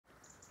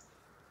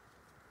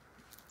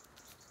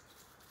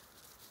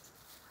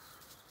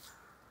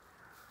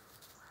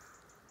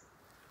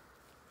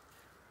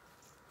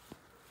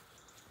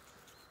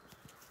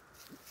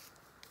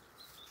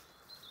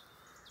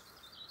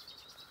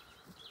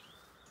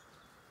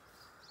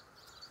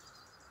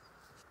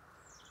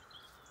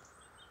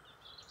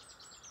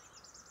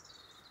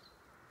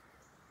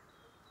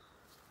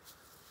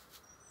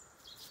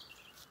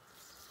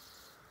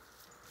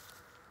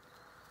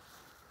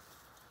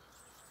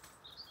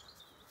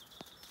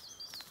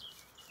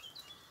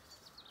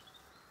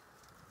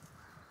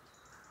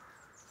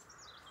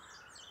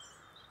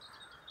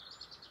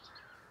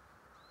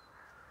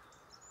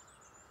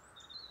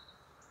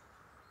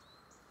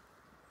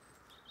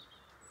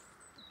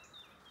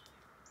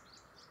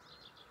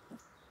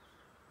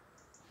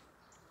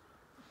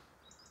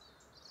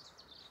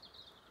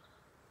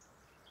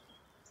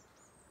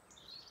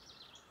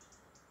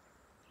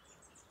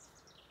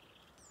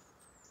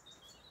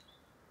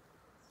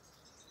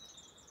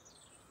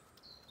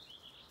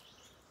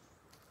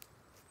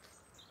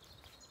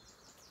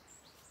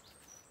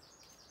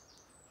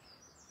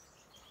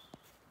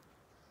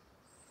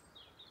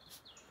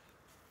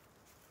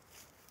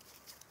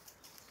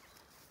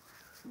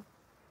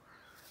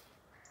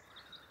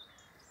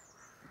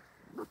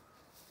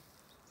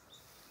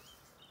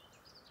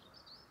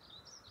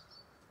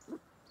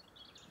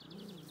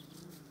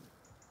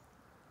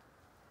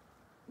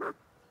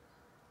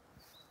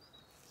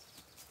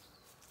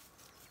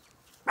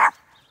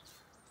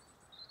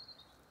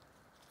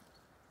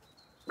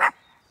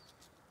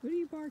What are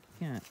you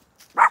barking at?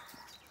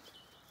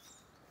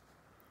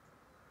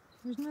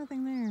 There's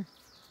nothing there.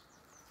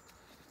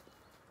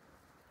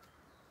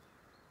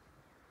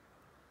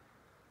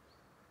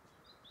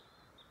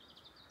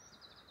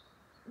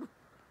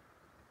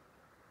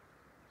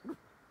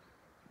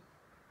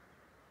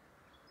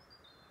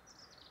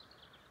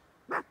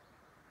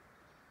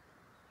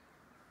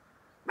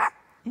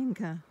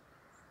 Inca.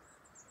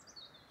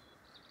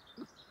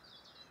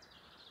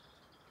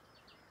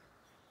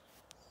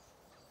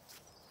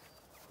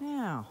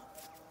 Now,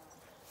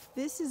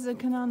 this is a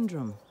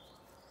conundrum.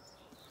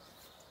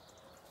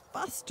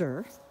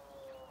 Buster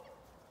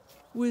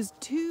was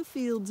 2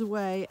 fields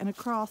away and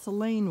across a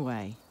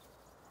laneway.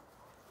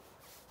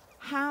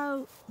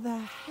 How the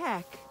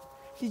heck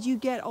did you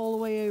get all the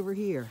way over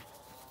here?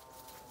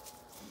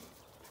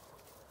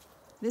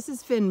 This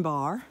is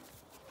Finbar.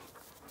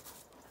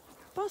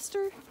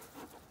 Buster,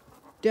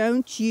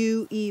 don't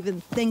you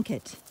even think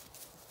it.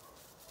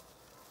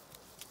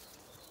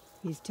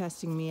 He's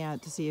testing me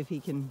out to see if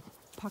he can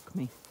puck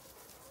me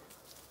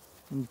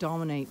and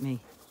dominate me.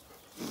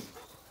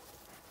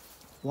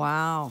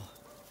 Wow.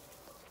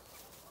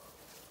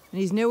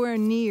 And he's nowhere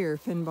near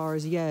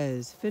Finbar's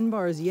yos.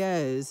 Finbar's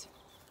yos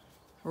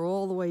are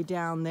all the way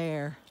down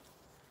there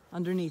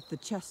underneath the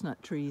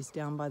chestnut trees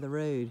down by the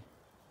road.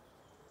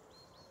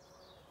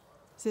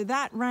 So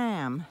that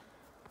ram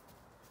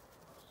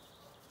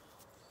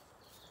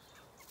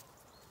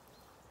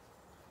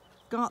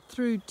got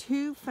through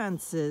 2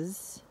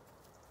 fences,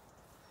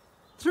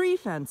 3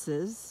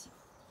 fences,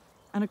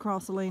 and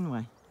across a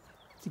laneway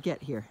to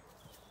get here.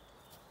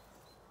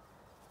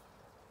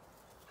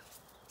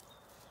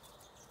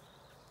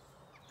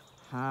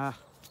 Ha.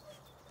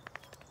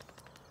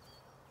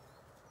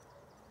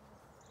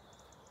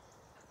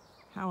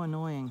 How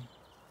annoying.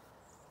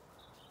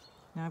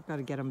 Now I've got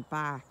to get him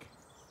back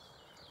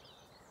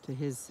to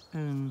his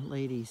own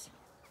ladies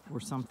or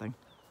something.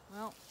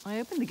 Well, I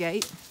opened the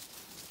gate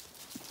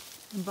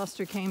and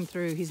Buster came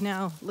through. He's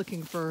now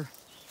looking for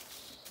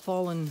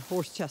fallen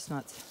horse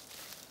chestnuts.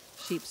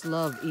 Sheeps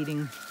love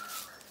eating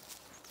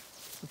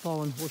the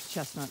fallen horse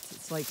chestnuts.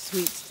 It's like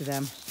sweets to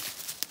them.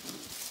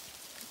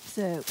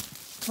 So,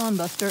 come on,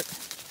 Buster.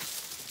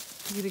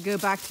 You're gonna go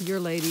back to your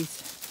ladies.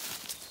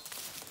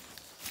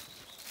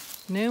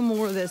 No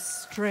more of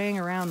this straying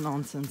around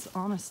nonsense,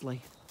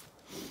 honestly.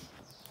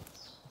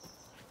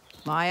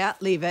 Maya,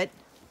 leave it.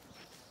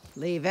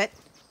 Leave it.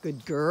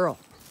 Good girl.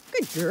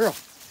 Good girl.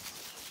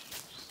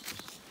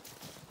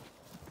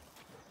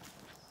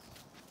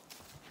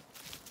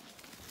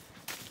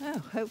 Oh,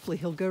 hopefully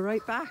he'll go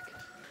right back.